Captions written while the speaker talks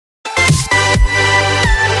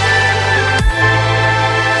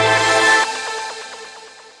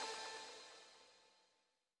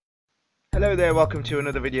Hello there, welcome to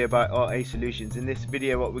another video by RA Solutions. In this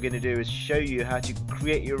video what we're going to do is show you how to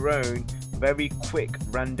create your own very quick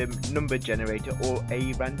random number generator or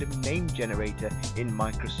a random name generator in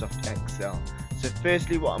Microsoft Excel. So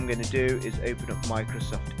firstly what I'm going to do is open up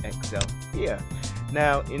Microsoft Excel here.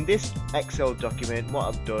 Now in this Excel document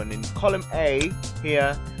what I've done in column A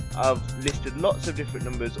here, I've listed lots of different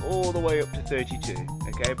numbers all the way up to 32.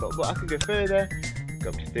 Okay, but I can go further, go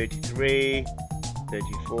up to 33,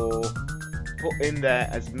 34, put in there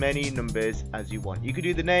as many numbers as you want. You could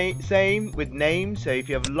do the same with names. So if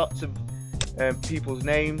you have lots of people's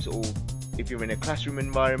names, or if you're in a classroom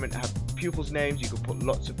environment have pupils' names, you could put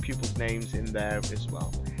lots of pupils' names in there as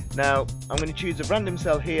well. Now I'm going to choose a random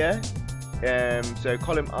cell here, so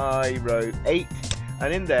column I, row 8,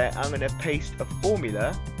 and in there I'm going to paste a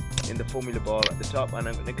formula in the formula bar at the top, and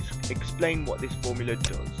I'm going to explain what this formula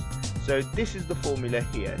does. So this is the formula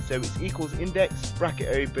here. So it's equals index, bracket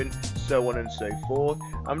open, so on and so forth.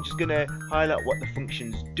 I'm just going to highlight what the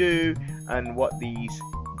functions do and what these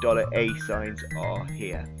 $A signs are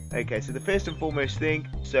here. Okay, so the first and foremost thing,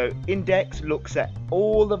 so index looks at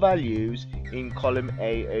all the values in column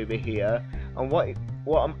A over here, and what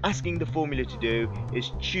I'm asking the formula to do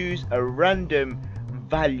is choose a random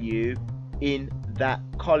value in that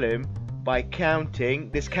column by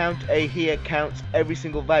counting. This count A here counts every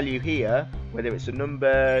single value here, whether it's a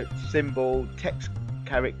number, symbol, text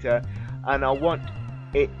character, and I want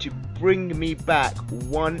it to bring me back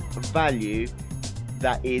one value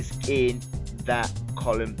that is in that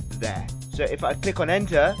column there. So if I click on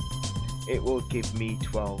enter, it will give me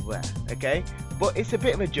 12 there. Okay, but it's a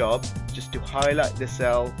bit of a job just to highlight the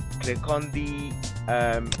cell, click on the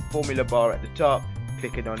formula bar at the top,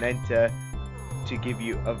 clicking on enter to give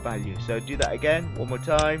you a value. So do that again one more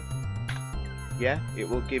time. Yeah, it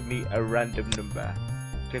will give me a random number.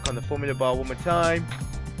 Click on the formula bar one more time,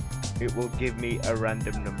 it will give me a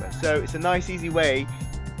random number. So it's a nice easy way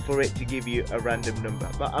for it to give you a random number.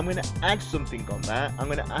 But I'm going to add something on that. I'm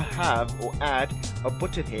going to add a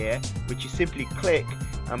button here which you simply click,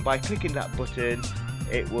 and by clicking that button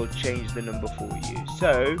it will change the number for you.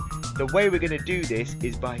 So the way we're going to do this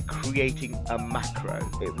is by creating a macro.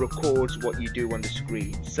 It records what you do on the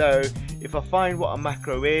screen. So if I find what a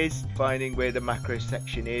macro is, finding where the macro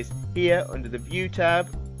section is here under the view tab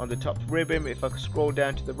on the top ribbon, if I scroll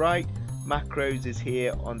down to the right, macros is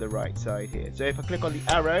here on the right side here. So if I click on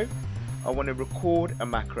the arrow, I want to record a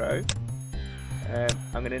macro.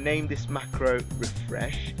 I'm going to name this macro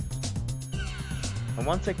refresh, and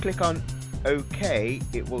once I click on OK,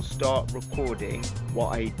 it will start recording what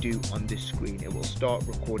I do on this screen. It will start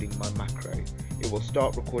recording my macro. It will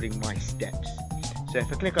start recording my steps. So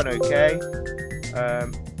if I click on OK,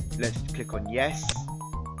 let's click on yes.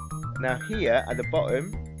 Now here at the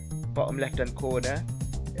bottom left hand corner,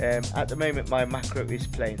 at the moment my macro is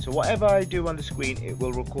playing. So whatever I do on the screen, it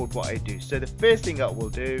will record what I do. So the first thing I will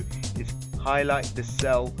do is highlight the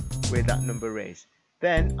cell where that number is.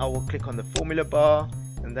 Then I will click on the formula bar,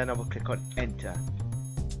 and then I will click on enter,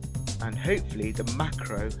 and hopefully the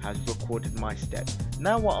macro has recorded my steps.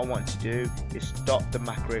 Now what I want to do is stop the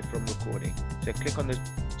macro from recording. So click on the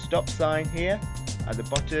stop sign here at the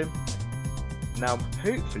bottom. Now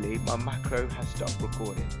hopefully my macro has stopped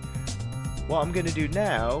recording. What I'm going to do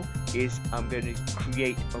now is I'm going to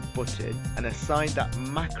create a button and assign that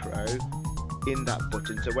macro in that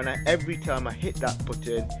button. So every time I hit that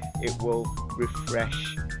button, it will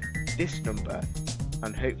refresh this number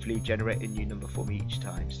and hopefully generate a new number for me each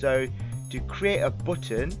time. So to create a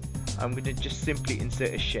button, I'm going to just simply insert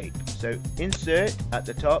a shape. So insert at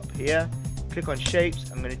the top here, click on shapes.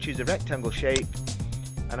 I'm going to choose a rectangle shape,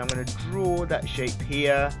 and I'm going to draw that shape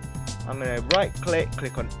here. I'm going to right click,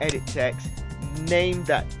 click on edit text, name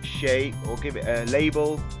that shape or give it a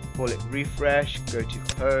label, call it refresh, go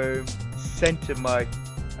to home, center my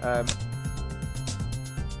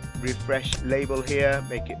refresh label here,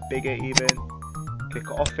 make it bigger even, click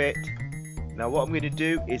off it. Now what I'm going to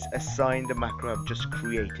do is assign the macro I've just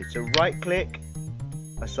created. So right click,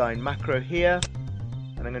 assign macro here,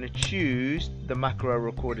 and I'm going to choose the macro I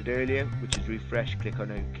recorded earlier, which is refresh, click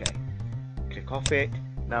on OK. Click off it.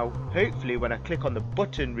 Now hopefully when I click on the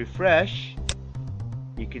button refresh,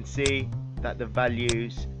 you can see that the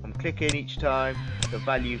values, I'm clicking each time, the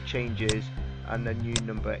value changes and the new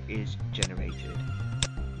number is generated.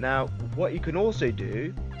 Now what you can also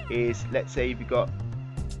do is, let's say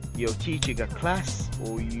you're teaching a class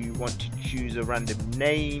or you want to choose a random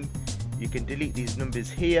name, you can delete these numbers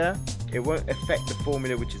here. It won't affect the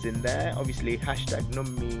formula which is in there. Obviously hashtag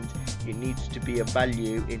num means it needs to be a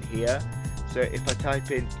value in here. So if I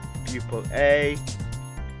type in pupil A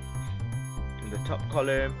in the top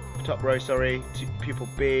column, top row, sorry, to pupil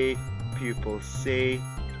B, pupil C,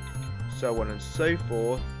 so on and so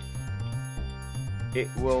forth, it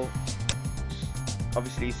will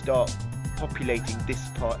obviously start populating this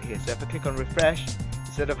part here. So if I click on refresh,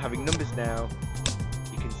 instead of having numbers now,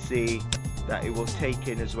 you can see that it will take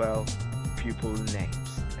in as well pupil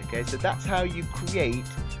names. Okay, so that's how you create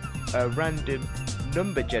a random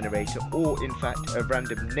number generator, or in fact a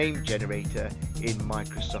random name generator in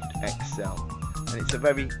Microsoft Excel, and it's a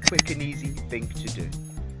very quick and easy thing to do.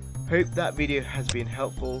 Hope that video has been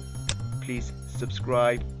helpful. Please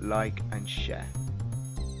subscribe, like and share.